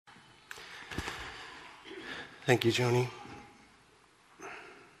Thank you, Joni.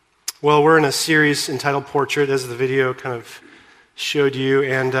 Well, we're in a series entitled Portrait, as the video kind of showed you,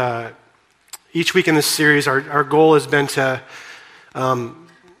 and each week in this series, our goal has been to, look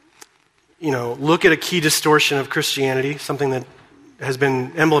at a key distortion of Christianity, something that has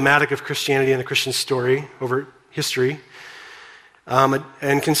been emblematic of Christianity and the Christian story over history,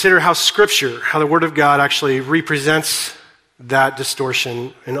 and consider how Scripture, how the Word of God actually represents that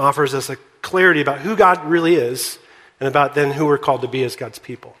distortion and offers us a clarity about who God really is and about then who we're called to be as God's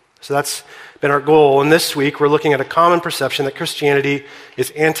people. So that's been our goal. And this week, we're looking at a common perception that Christianity is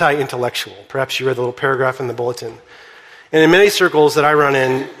anti-intellectual. Perhaps you read the little paragraph in the bulletin. And in many circles that I run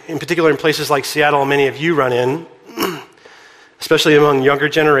in particular in places like Seattle, many of you run in, especially among younger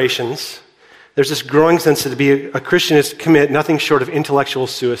generations, there's this growing sense that to be a Christian is to commit nothing short of intellectual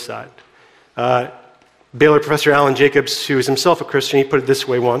suicide. Baylor professor Alan Jacobs, who is himself a Christian, he put it this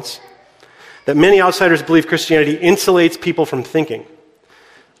way once, that many outsiders believe Christianity insulates people from thinking.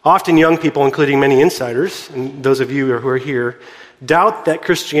 Often young people, including many insiders, and those of you who are here, doubt that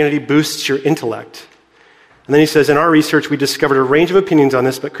Christianity boosts your intellect. And then he says, in our research, we discovered a range of opinions on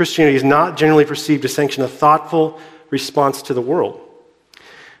this, but Christianity is not generally perceived to sanction a thoughtful response to the world.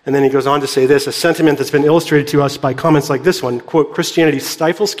 And then he goes on to say this, a sentiment that's been illustrated to us by comments like this one, quote, Christianity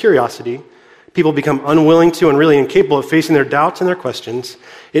stifles curiosity. People become unwilling to and really incapable of facing their doubts and their questions.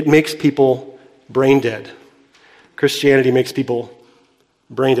 It makes people brain dead. Christianity makes people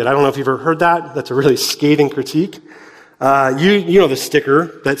brain dead. I don't know if you've ever heard that. That's a really scathing critique. You know the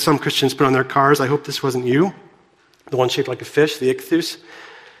sticker that some Christians put on their cars. I hope this wasn't you. The one shaped like a fish, the ichthus.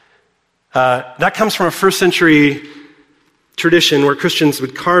 That comes from a first century tradition where Christians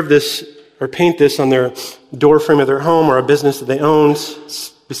would carve this or paint this on their door frame of their home or a business that they owned.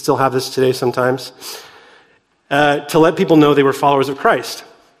 We still have this today sometimes. To let people know they were followers of Christ.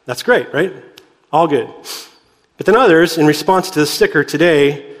 That's great, right? All good. But then others, in response to the sticker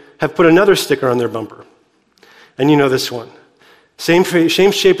today, have put another sticker on their bumper. And you know this one. Same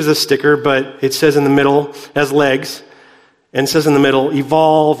shape as a sticker, but it says in the middle, has legs, and it says in the middle,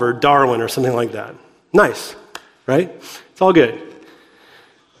 evolve or Darwin or something like that. Nice, right? It's all good.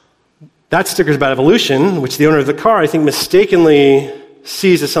 That sticker is about evolution, which the owner of the car, I think, mistakenly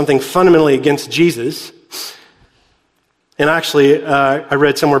sees as something fundamentally against Jesus. And actually, I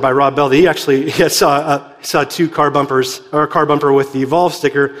read somewhere by Rob Bell that he actually saw two car bumpers, or a car bumper with the Evolve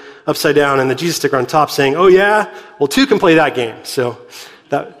sticker upside down and the Jesus sticker on top saying, oh yeah, well two can play that game. So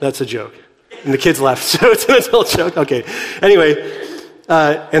that's a joke. And the kids left, so it's an adult joke. Okay. Anyway,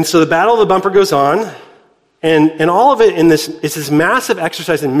 and so the battle of the bumper goes on, and all of it it's this massive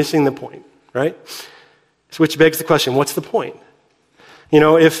exercise in missing the point, right? Which begs the question, what's the point? You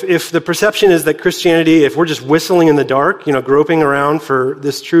know, if the perception is that Christianity, if we're just whistling in the dark, groping around for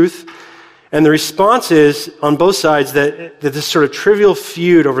this truth, and the response is on both sides that this sort of trivial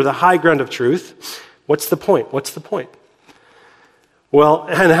feud over the high ground of truth, what's the point? What's the point? Well,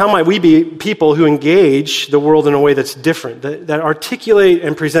 and how might we be people who engage the world in a way that's different, that articulate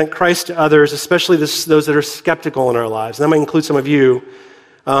and present Christ to others, especially those that are skeptical in our lives? And that might include some of you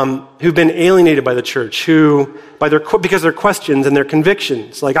who've been alienated by the church, because their questions and their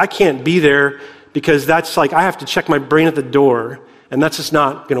convictions. Like, I can't be there because that's like, I have to check my brain at the door, and that's just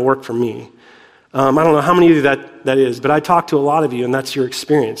not going to work for me. I don't know how many of you that is, but I talk to a lot of you, and that's your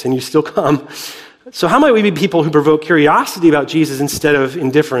experience, and you still come. So how might we be people who provoke curiosity about Jesus instead of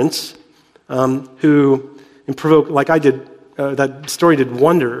indifference, who provoke, like I did, that story did,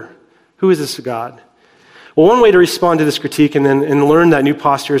 wonder, who is this God? Well, one way to respond to this critique and learn that new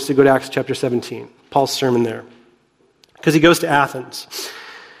posture is to go to Acts chapter 17, Paul's sermon there. Because he goes to Athens,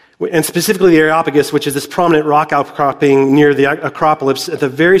 and specifically the Areopagus, which is this prominent rock outcropping near the Acropolis at the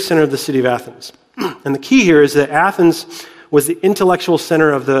very center of the city of Athens. And the key here is that Athens was the intellectual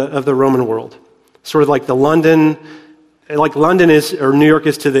center of the Roman world. Sort of like London is, or New York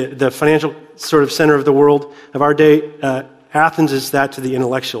is to the financial sort of center of the world of our day, Athens is that to the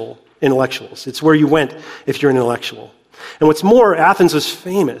intellectuals. It's where you went if you're an intellectual. And what's more, Athens was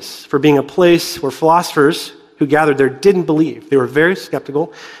famous for being a place where philosophers who gathered there didn't believe. They were very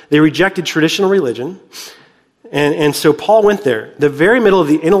skeptical. They rejected traditional religion. And so Paul went there, the very middle of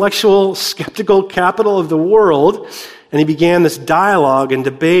the intellectual, skeptical capital of the world, and he began this dialogue and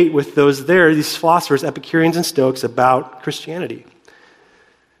debate with those there, these philosophers, Epicureans and Stoics, about Christianity.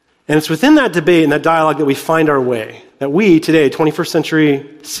 And it's within that debate and that dialogue that we find our way, that we today, 21st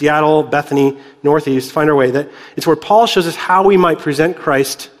century Seattle, Bethany, Northeast, find our way. That it's where Paul shows us how we might present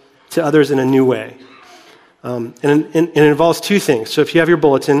Christ to others in a new way. And it involves two things. So if you have your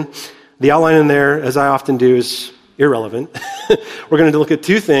bulletin, the outline in there, as I often do, is irrelevant. We're going to look at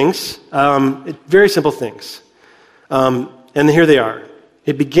two things, very simple things. And here they are.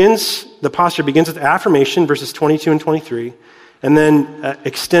 The posture begins with affirmation, verses 22 and 23, and then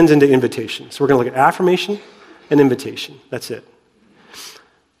extends into invitation. So we're going to look at affirmation and invitation. That's it.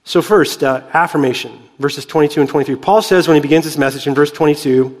 So first, affirmation, verses 22 and 23. Paul says when he begins his message in verse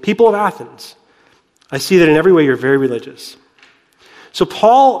 22, people of Athens, I see that in every way you're very religious. So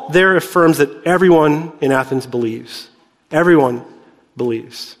Paul there affirms that everyone in Athens believes. Everyone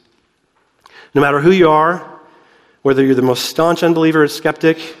believes. No matter who you are, whether you're the most staunch unbeliever or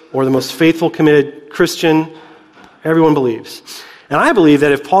skeptic or the most faithful, committed Christian, everyone believes. And I believe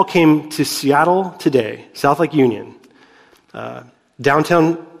that if Paul came to Seattle today, South Lake Union,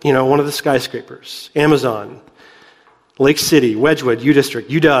 downtown, one of the skyscrapers, Amazon, Lake City, Wedgwood, U District,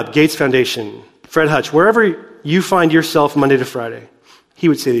 UW, Gates Foundation, Fred Hutch, wherever you find yourself Monday to Friday, he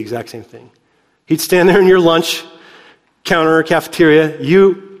would say the exact same thing. He'd stand there in your lunch counter or cafeteria.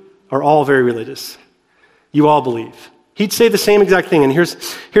 You are all very religious. You all believe. He'd say the same exact thing, and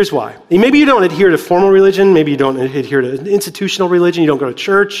here's why. Maybe you don't adhere to formal religion. Maybe you don't adhere to institutional religion. You don't go to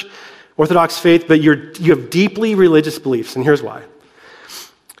church, Orthodox faith, but you have deeply religious beliefs, and here's why.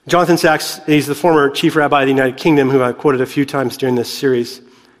 Jonathan Sacks, he's the former chief rabbi of the United Kingdom, who I quoted a few times during this series.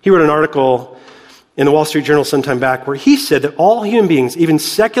 He wrote an article in the Wall Street Journal some time back where he said that all human beings, even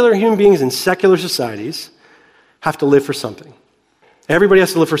secular human beings in secular societies, have to live for something. Everybody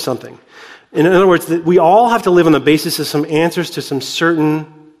has to live for something. In other words, that we all have to live on the basis of some answers to some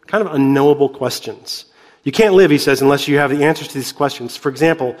certain kind of unknowable questions. You can't live, he says, unless you have the answers to these questions. For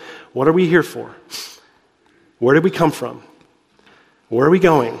example, what are we here for? Where did we come from? Where are we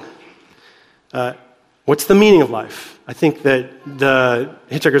going? What's the meaning of life? I think that the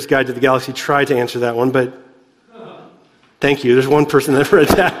Hitchhiker's Guide to the Galaxy tried to answer that one, but thank you. There's one person that read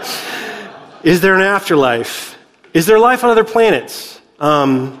that. Is there an afterlife? Is there life on other planets?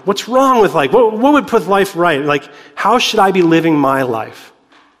 What's wrong with life? What would put life right? Like, how should I be living my life?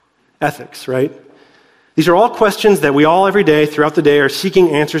 Ethics, right? These are all questions that we all every day, throughout the day, are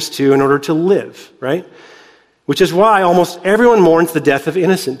seeking answers to in order to live, right? Which is why almost everyone mourns the death of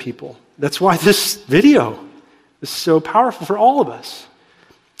innocent people. That's why this video is so powerful for all of us.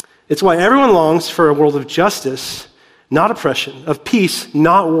 It's why everyone longs for a world of justice, not oppression, of peace,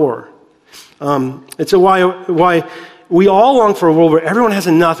 not war. It's why we all long for a world where everyone has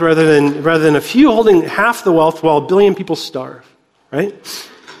enough rather than a few holding half the wealth while a billion people starve, right?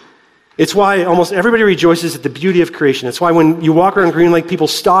 It's why almost everybody rejoices at the beauty of creation. It's why when you walk around Green Lake, people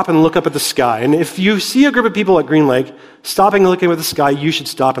stop and look up at the sky. And if you see a group of people at Green Lake stopping and looking at the sky, you should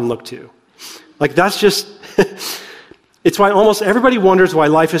stop and look too. Like, that's just, it's why almost everybody wonders why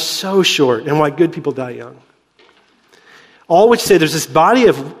life is so short and why good people die young. All which say there's this body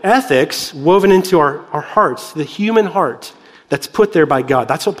of ethics woven into our hearts, the human heart, that's put there by God.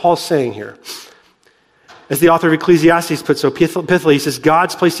 That's what Paul's saying here. As the author of Ecclesiastes puts so pithily, he says,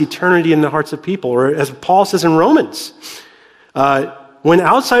 God's placed eternity in the hearts of people. Or as Paul says in Romans, when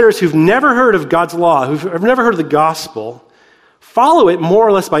outsiders who've never heard of God's law, who've never heard of the gospel, follow it more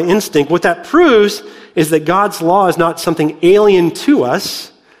or less by instinct, what that proves is that God's law is not something alien to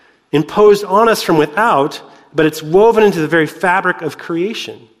us, imposed on us from without, but it's woven into the very fabric of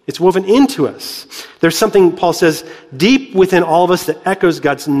creation. It's woven into us. There's something, Paul says, deep within all of us that echoes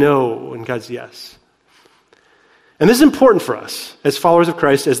God's no and God's yes. And this is important for us as followers of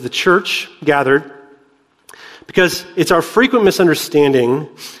Christ, as the church gathered, because it's our frequent misunderstanding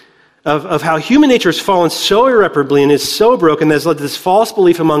of how human nature has fallen so irreparably and is so broken that has led to this false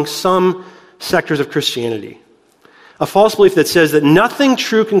belief among some sectors of Christianity. A false belief that says that nothing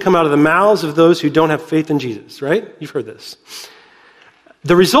true can come out of the mouths of those who don't have faith in Jesus, right? You've heard this.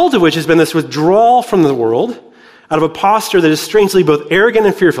 The result of which has been this withdrawal from the world out of a posture that is strangely both arrogant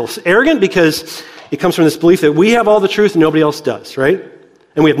and fearful. It's arrogant because it comes from this belief that we have all the truth and nobody else does, right?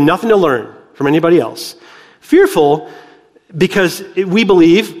 And we have nothing to learn from anybody else. Fearful because we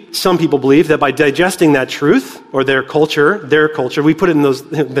believe, some people believe, that by digesting that truth or their culture, we put it in those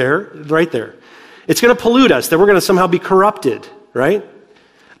there, right there. It's going to pollute us, that we're going to somehow be corrupted, right?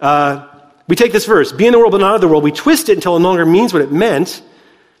 We take this verse, be in the world but not of the world. We twist it until it no longer means what it meant,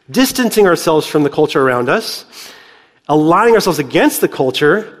 distancing ourselves from the culture around us, aligning ourselves against the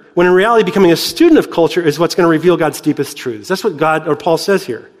culture, when in reality becoming a student of culture is what's going to reveal God's deepest truths. That's what Paul says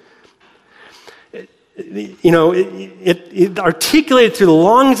here. It articulated through the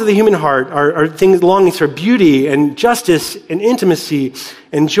longings of the human heart are things, longings for beauty and justice and intimacy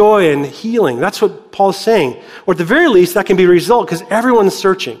and joy and healing. That's what Paul's saying. Or at the very least, that can be a result because everyone's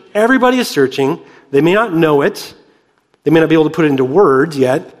searching. Everybody is searching. They may not know it. They may not be able to put it into words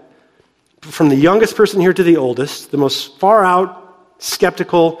yet. From the youngest person here to the oldest, the most far out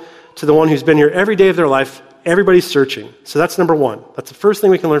skeptical to the one who's been here every day of their life, everybody's searching. So that's number one. That's the first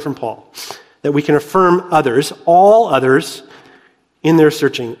thing we can learn from Paul, that we can affirm others, all others, in their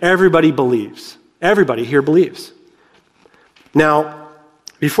searching. Everybody believes. Everybody here believes. Now,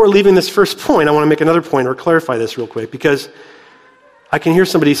 before leaving this first point, I want to make another point or clarify this real quick, because I can hear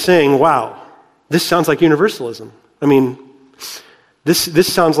somebody saying, wow, this sounds like universalism. I mean,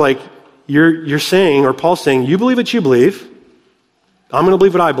 this sounds like you're saying, or Paul's saying, you believe what you believe. I'm going to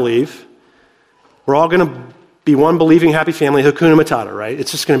believe what I believe. We're all going to be one believing happy family, Hakuna Matata, right?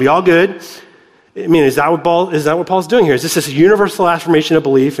 It's just going to be all good. I mean, is that what Paul's doing here? Is this a universal affirmation of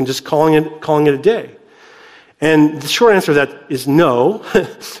belief and just calling it a day? And the short answer to that is no.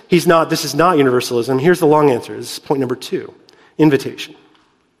 This is not universalism. Here's the long answer. This is point number 2, invitation.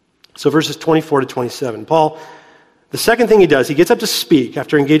 So verses 24 to 27. Paul, the second thing he does, he gets up to speak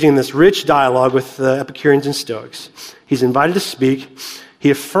after engaging in this rich dialogue with the Epicureans and Stoics. He's invited to speak. He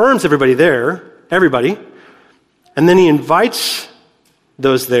affirms everybody there, and then he invites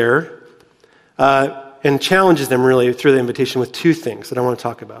those there and challenges them really through the invitation with 2 things that I want to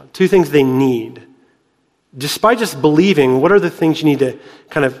talk about. 2 things they need. Despite just believing, what are the things you need to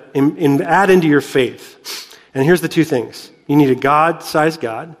kind of add into your faith? And here's the 2 things. You need a God-sized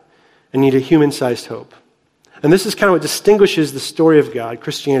God, and you need a human-sized hope. And this is kind of what distinguishes the story of God,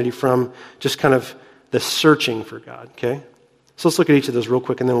 Christianity, from just kind of the searching for God, okay? So let's look at each of those real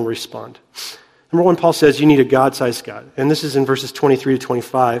quick, and then we'll respond. Number 1, Paul says you need a God-sized God. And this is in verses 23 to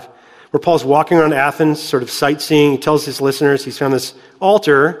 25, where Paul's walking around Athens, sort of sightseeing. He tells his listeners he's found this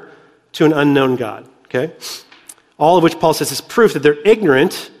altar to an unknown God. Okay? All of which Paul says is proof that they're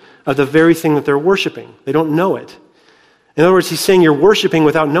ignorant of the very thing that they're worshiping. They don't know it. In other words, he's saying you're worshiping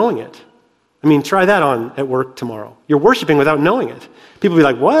without knowing it. I mean, try that on at work tomorrow. You're worshiping without knowing it. People will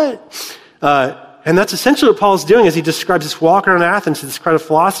be like, what? And that's essentially what Paul's doing as he describes this walk around Athens to this crowd of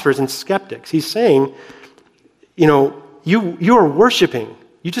philosophers and skeptics. He's saying, you are worshiping.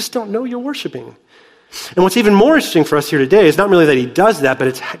 You just don't know you're worshiping. And what's even more interesting for us here today is not merely that he does that, but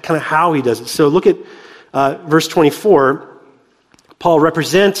it's kind of how he does it. So look at verse 24. Paul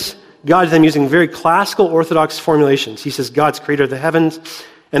represents God to them using very classical orthodox formulations. He says, God's creator of the heavens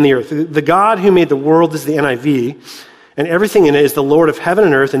and the earth. The God who made the world is the NIV, and everything in it is the Lord of heaven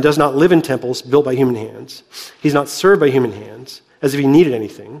and earth and does not live in temples built by human hands. He's not served by human hands as if he needed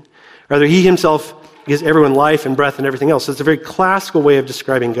anything. Rather, he himself gives everyone life and breath and everything else. So it's a very classical way of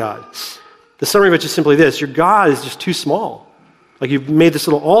describing God. The summary of it is just simply this. Your God is just too small. Like you've made this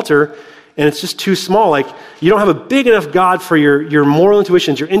little altar, and it's just too small. Like you don't have a big enough God for your moral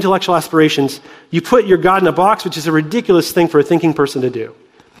intuitions, your intellectual aspirations. You put your God in a box, which is a ridiculous thing for a thinking person to do.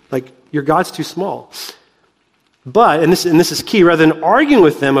 Like your God's too small. But, and this is key, rather than arguing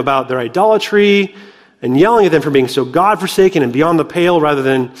with them about their idolatry and yelling at them for being so God-forsaken and beyond the pale, rather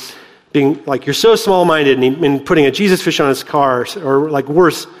than being like, you're so small-minded and putting a Jesus fish on his car, or like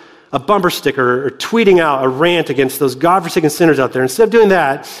worse, a bumper sticker, or tweeting out a rant against those God-forsaken sinners out there. Instead of doing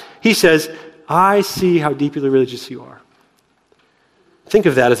that, he says, I see how deeply religious you are. Think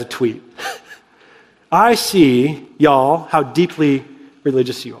of that as a tweet. I see, y'all, how deeply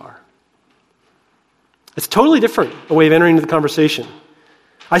religious you are. It's totally different, a way of entering into the conversation.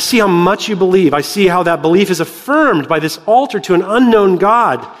 I see how much you believe. I see how that belief is affirmed by this altar to an unknown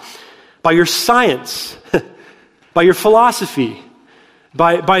God, by your science, by your philosophy,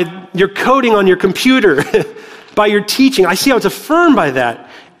 by your coding on your computer, by your teaching. I see how it's affirmed by that.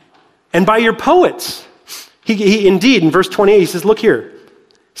 And by your poets. He indeed, in verse 28, he says, look here.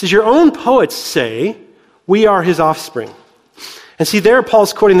 He says, your own poets say, we are his offspring. And see, there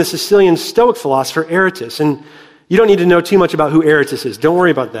Paul's quoting the Sicilian Stoic philosopher Aratus. And you don't need to know too much about who Aratus is. Don't worry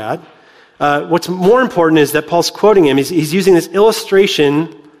about that. What's more important is that Paul's quoting him. He's using this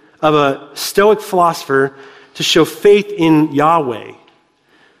illustration of a Stoic philosopher to show faith in Yahweh.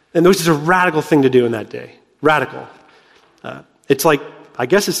 And which is a radical thing to do in that day. Radical. It's like, I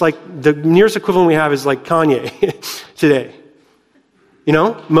guess it's like the nearest equivalent we have is like Kanye today. You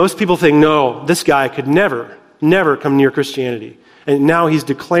know, most people think, no, this guy could never come near Christianity. And now he's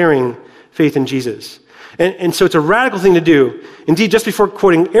declaring faith in Jesus. And so it's a radical thing to do. Indeed, just before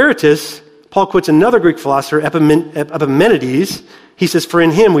quoting Aratus, Paul quotes another Greek philosopher, Epimenides. He says, for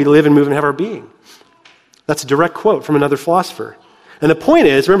in him we live and move and have our being. That's a direct quote from another philosopher. And the point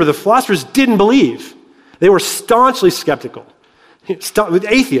is, remember, the philosophers didn't believe. They were staunchly skeptical. With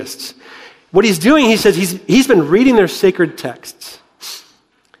atheists. What he's doing, he says, he's been reading their sacred texts.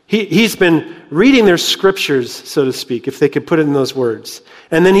 He's been reading their scriptures, so to speak, if they could put it in those words.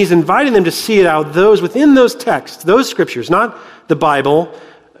 And then he's inviting them to see out those within those texts, those scriptures, not the Bible,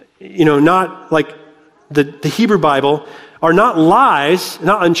 not like the Hebrew Bible, are not lies,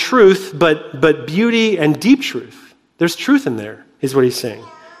 not untruth, but beauty and deep truth. There's truth in there, is what he's saying.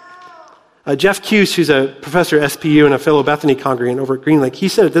 Jeff Cuse, who's a professor at SPU and a fellow Bethany congregant over at Green Lake, he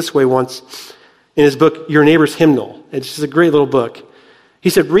said it this way once in his book, Your Neighbor's Hymnal. It's just a great little book. He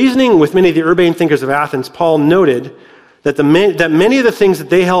said, reasoning with many of the urbane thinkers of Athens, Paul noted that many of the things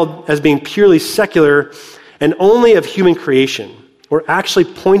that they held as being purely secular and only of human creation were actually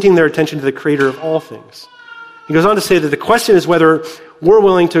pointing their attention to the creator of all things. He goes on to say that the question is whether we're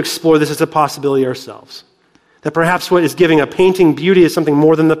willing to explore this as a possibility ourselves. That perhaps what is giving a painting beauty is something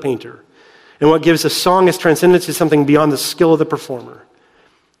more than the painter. And what gives a song its transcendence is something beyond the skill of the performer.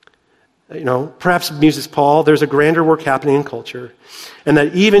 Perhaps, muses Paul, there's a grander work happening in culture, and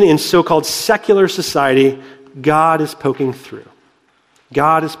that even in so-called secular society, God is poking through.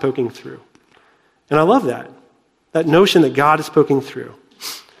 God is poking through. And I love that notion that God is poking through.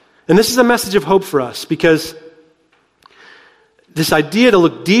 And this is a message of hope for us, because this idea to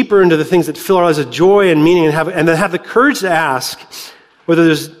look deeper into the things that fill our lives with joy and meaning and then have the courage to ask whether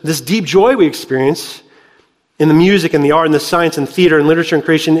there's this deep joy we experience in the music and the art and the science and theater and literature and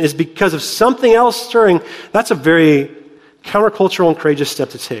creation is because of something else stirring. That's a very countercultural and courageous step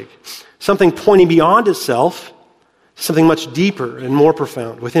to take. Something pointing beyond itself, something much deeper and more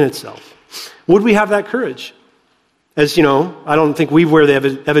profound within itself. Would we have that courage? As you know, I don't think we wear the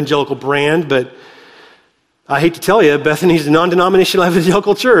evangelical brand, but I hate to tell you, Bethany's a non-denominational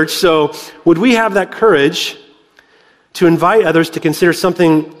evangelical church, so would we have that courage to invite others to consider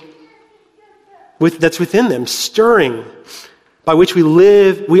something that's within them, stirring, by which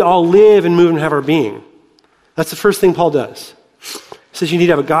we all live and move and have our being? That's the first thing Paul does. He says you need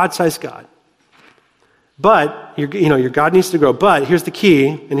to have a God-sized God. But, your God needs to grow. But, here's the key,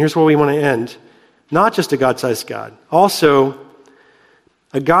 and here's where we want to end. Not just a God-sized God. Also,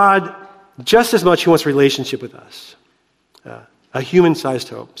 a God just as much who wants a relationship with us. A human-sized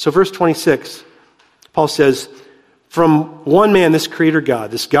hope. So verse 26, Paul says, from one man, this creator God,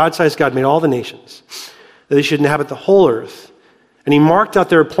 this God-sized God made all the nations, that they should inhabit the whole earth. And he marked out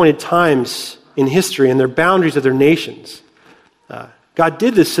their appointed times in history and their boundaries of their nations. God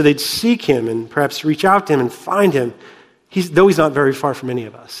did this so they'd seek him and perhaps reach out to him and find him, though he's not very far from any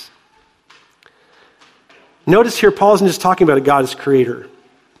of us. Notice here, Paul isn't just talking about a God as creator.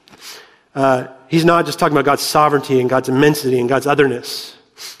 He's not just talking about God's sovereignty and God's immensity and God's otherness.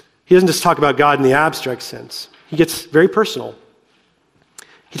 He doesn't just talk about God in the abstract sense. He gets very personal.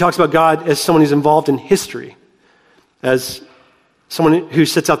 He talks about God as someone who's involved in history, as someone who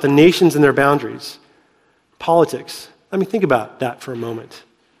sets out the nations and their boundaries, politics. Let me think about that for a moment.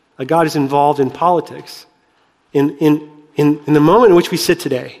 A God who's involved in politics. In the moment in which we sit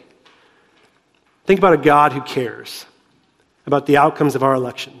today, think about a God who cares about the outcomes of our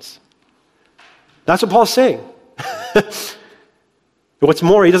elections. That's what Paul's saying. But what's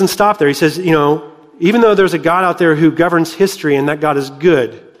more, he doesn't stop there. He says, even though there's a God out there who governs history and that God is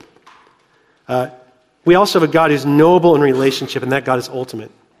good, we also have a God who's noble in relationship and that God is ultimate.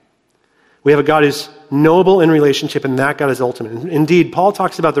 We have a God who's noble in relationship and that God is ultimate. Indeed, Paul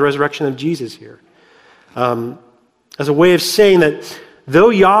talks about the resurrection of Jesus here as a way of saying that though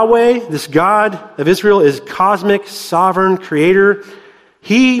Yahweh, this God of Israel, is cosmic, sovereign, creator,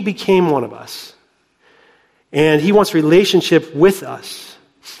 he became one of us. And he wants relationship with us.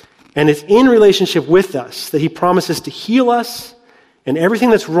 And it's in relationship with us that he promises to heal us and everything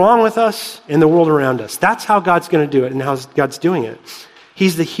that's wrong with us and the world around us. That's how God's going to do it and how God's doing it.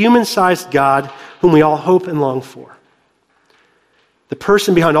 He's the human-sized God whom we all hope and long for. The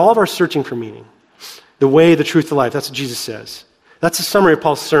person behind all of our searching for meaning. The way, the truth, the life. That's what Jesus says. That's the summary of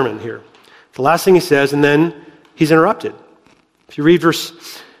Paul's sermon here. The last thing he says, and then he's interrupted. If you read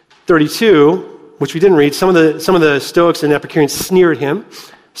verse 32, which we didn't read, some of the Stoics and Epicureans sneer at him.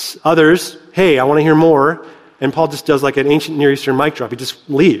 Others, hey, I want to hear more. And Paul just does like an ancient Near Eastern mic drop. He just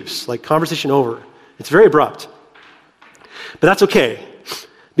leaves, like conversation over. It's very abrupt. But that's okay,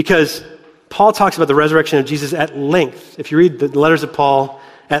 because Paul talks about the resurrection of Jesus at length. If you read the letters of Paul,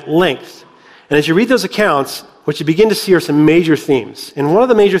 at length. And as you read those accounts, what you begin to see are some major themes. And one of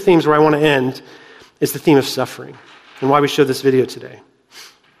the major themes where I want to end is the theme of suffering, and why we showed this video today.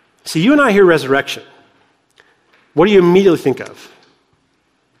 See, you and I hear resurrection. What do you immediately think of?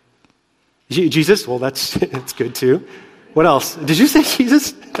 Jesus? Well, that's good too. What else? Did you say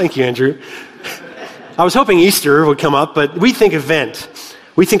Jesus? Thank you, Andrew. I was hoping Easter would come up, but we think event.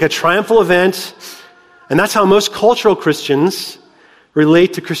 We think a triumphal event, and that's how most cultural Christians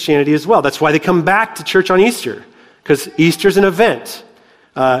relate to Christianity as well. That's why they come back to church on Easter, because Easter's an event.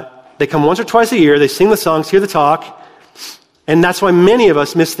 They come once or twice a year, they sing the songs, hear the talk, and that's why many of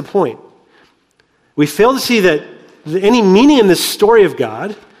us miss the point. We fail to see that any meaning in this story of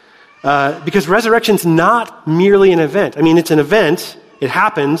God, because resurrection's not merely an event. I mean, it's an event. It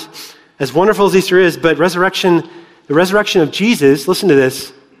happened, as wonderful as Easter is, but the resurrection of Jesus, listen to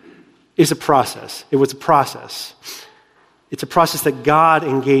this, is a process. It was a process. It's a process that God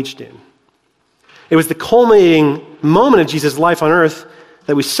engaged in. It was the culminating moment of Jesus' life on earth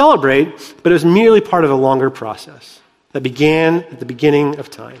that we celebrate, but it was merely part of a longer process that began at the beginning of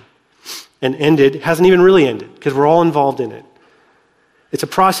time and hasn't even really ended, because we're all involved in it. It's a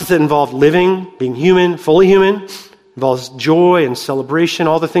process that involved living, being human, fully human, involves joy and celebration,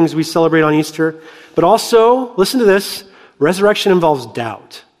 all the things we celebrate on Easter. But also, listen to this, resurrection involves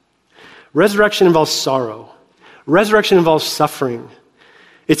doubt. Resurrection involves sorrow. Resurrection involves suffering.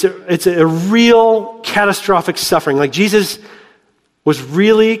 It's a real catastrophic suffering. Like Jesus was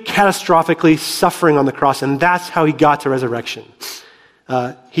really catastrophically suffering on the cross, and that's how he got to resurrection.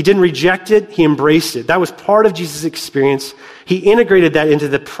 He didn't reject it, he embraced it. That was part of Jesus' experience. He integrated that into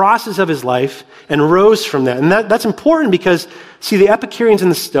the process of his life and rose from that. And that's important because, see, the Epicureans and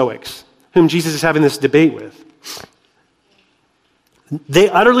the Stoics, whom Jesus is having this debate with, they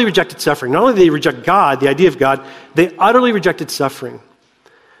utterly rejected suffering. Not only did they reject God, the idea of God, they utterly rejected suffering.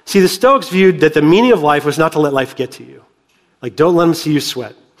 See, the Stoics viewed that the meaning of life was not to let life get to you. Like, don't let them see you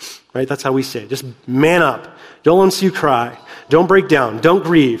sweat, right? That's how we say it. Just man up. Don't let them see you cry. Don't break down. Don't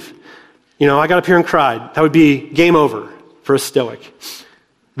grieve. I got up here and cried. That would be game over for a Stoic.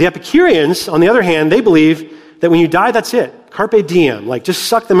 The Epicureans, on the other hand, they believe that when you die, that's it. Carpe diem. Like, just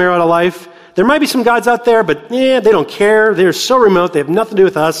suck the marrow out of life. There might be some gods out there, but they don't care. They're so remote. They have nothing to do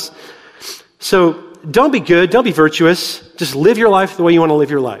with us. So don't be good. Don't be virtuous. Just live your life the way you want to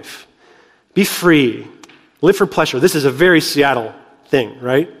live your life. Be free. Live for pleasure. This is a very Seattle thing,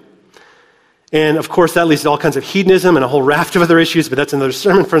 right? And of course, that leads to all kinds of hedonism and a whole raft of other issues, but that's another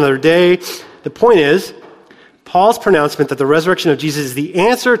sermon for another day. The point is, Paul's pronouncement that the resurrection of Jesus is the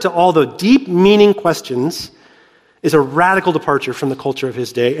answer to all the deep meaning questions is a radical departure from the culture of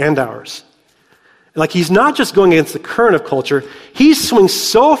his day and ours. Like, he's not just going against the current of culture, he's swinging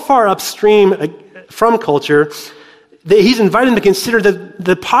so far upstream from culture that he's inviting them to consider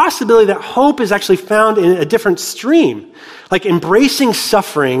the possibility that hope is actually found in a different stream. Like, embracing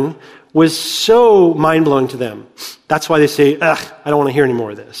suffering was so mind-blowing to them. That's why they say, I don't want to hear any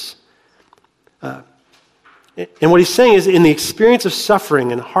more of this. And what he's saying is, in the experience of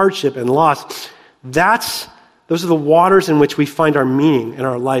suffering and hardship and loss, those are the waters in which we find our meaning and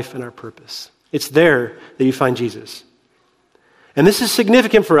our life and our purpose. It's there that you find Jesus. And this is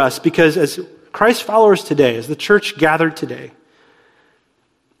significant for us because as Christ followers today, as the church gathered today,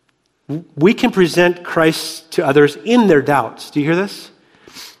 we can present Christ to others in their doubts. Do you hear this?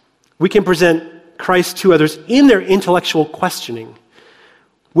 We can present Christ to others in their intellectual questioning.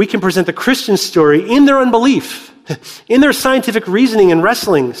 We can present the Christian story in their unbelief, in their scientific reasoning and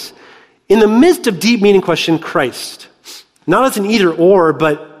wrestlings. In the midst of deep meaning question, Christ. Not as an either or,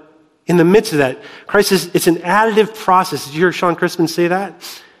 but in the midst of that, Christ it's an additive process. Did you hear Sean Crispin say that?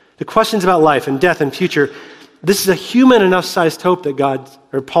 The questions about life and death and future, this is a human enough sized hope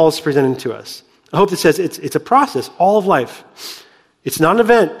that Paul's presenting to us. A hope that says it's a process, all of life. It's not an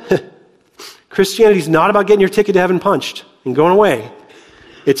event. Christianity is not about getting your ticket to heaven punched and going away.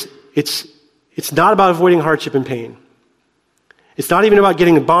 It's not about avoiding hardship and pain. It's not even about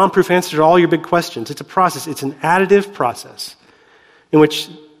getting a bomb-proof answer to all your big questions. It's a process. It's an additive process in which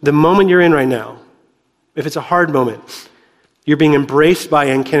the moment you're in right now, if it's a hard moment, you're being embraced by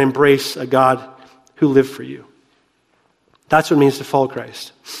and can embrace a God who lived for you. That's what it means to follow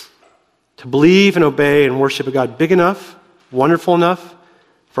Christ. To believe and obey and worship a God big enough, wonderful enough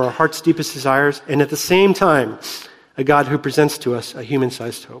for our heart's deepest desires, and at the same time, a God who presents to us a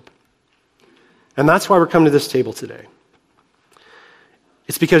human-sized hope. And that's why we're coming to this table today.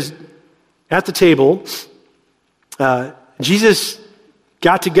 It's because at the table, Jesus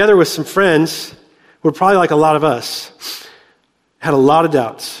got together with some friends who were probably like a lot of us, had a lot of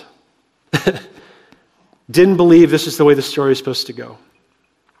doubts, didn't believe this is the way the story was supposed to go.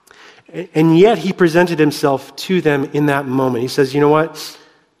 And yet he presented himself to them in that moment. He says, you know what?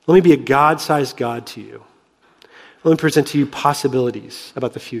 Let me be a God-sized God to you. Let me present to you possibilities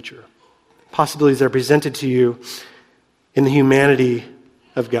about the future. Possibilities that are presented to you in the humanity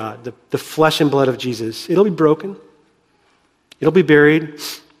of God, the flesh and blood of Jesus. It'll be broken. It'll be buried.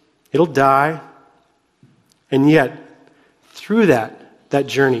 It'll die. And yet, through that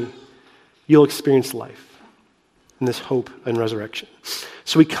journey, you'll experience life and this hope and resurrection.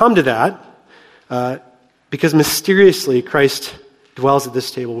 So we come to that because mysteriously Christ dwells at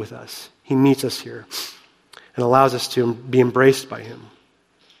this table with us. He meets us here and allows us to be embraced by him.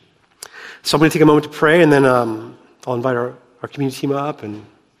 So I'm going to take a moment to pray, and then I'll invite our community team up, and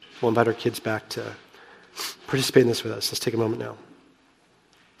we'll invite our kids back to participate in this with us. Let's take a moment now.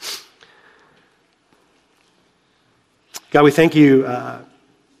 God, we thank you that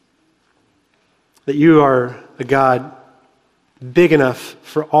you are a God big enough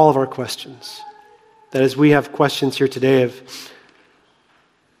for all of our questions. That as we have questions here today of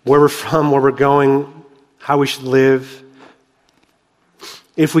where we're from, where we're going, how we should live,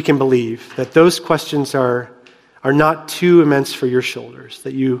 if we can believe that those questions are not too immense for your shoulders,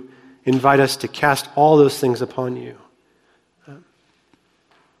 that you invite us to cast all those things upon you.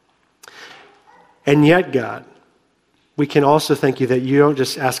 And yet, God, we can also thank you that you don't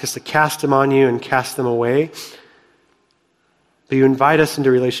just ask us to cast them on you and cast them away, but you invite us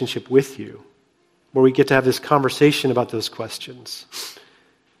into relationship with you, where we get to have this conversation about those questions.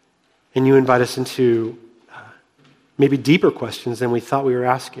 And you invite us into maybe deeper questions than we thought we were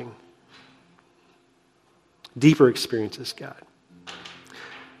asking. Deeper experiences, God.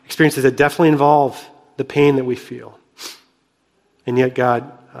 Experiences that definitely involve the pain that we feel. And yet, God,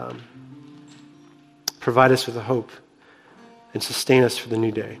 provide us with a hope and sustain us for the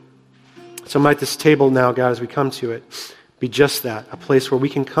new day. So might this table now, God, as we come to it, be just that, a place where we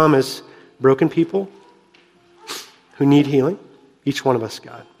can come as broken people who need healing, each one of us,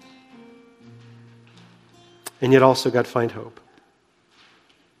 God. And yet also, God, find hope.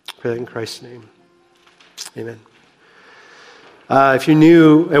 Pray that in Christ's name. Amen. If you're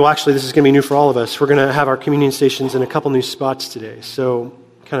new, well, actually, this is going to be new for all of us. We're going to have our communion stations in a couple new spots today. So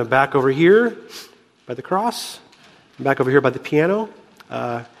kind of back over here by the cross, back over here by the piano.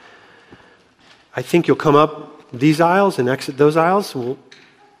 I think you'll come up these aisles and exit those aisles.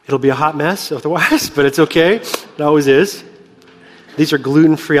 It'll be a hot mess otherwise, but it's okay. It always is. These are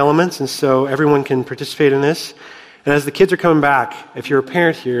gluten-free elements, and so everyone can participate in this. And as the kids are coming back, if you're a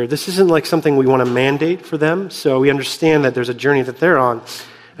parent here, this isn't like something we want to mandate for them, so we understand that there's a journey that they're on.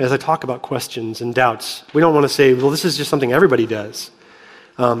 As I talk about questions and doubts, we don't want to say, well, this is just something everybody does.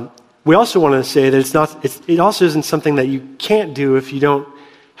 We also want to say that it also isn't something that you can't do if you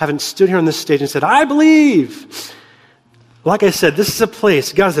haven't stood here on this stage and said, I believe. Like I said, this is a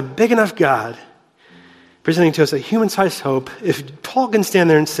place, God is a big enough God, presenting to us a human-sized hope. If Paul can stand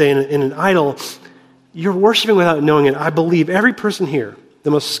there and say in an idol, you're worshiping without knowing it, I believe every person here, the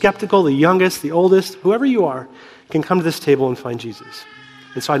most skeptical, the youngest, the oldest, whoever you are, can come to this table and find Jesus.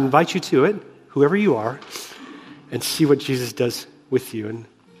 And so I'd invite you to it, whoever you are, and see what Jesus does with you and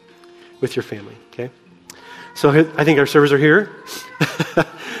with your family, okay? So I think our servers are here.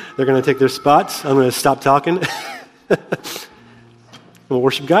 They're going to take their spots. I'm going to stop talking. We'll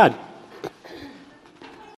worship God.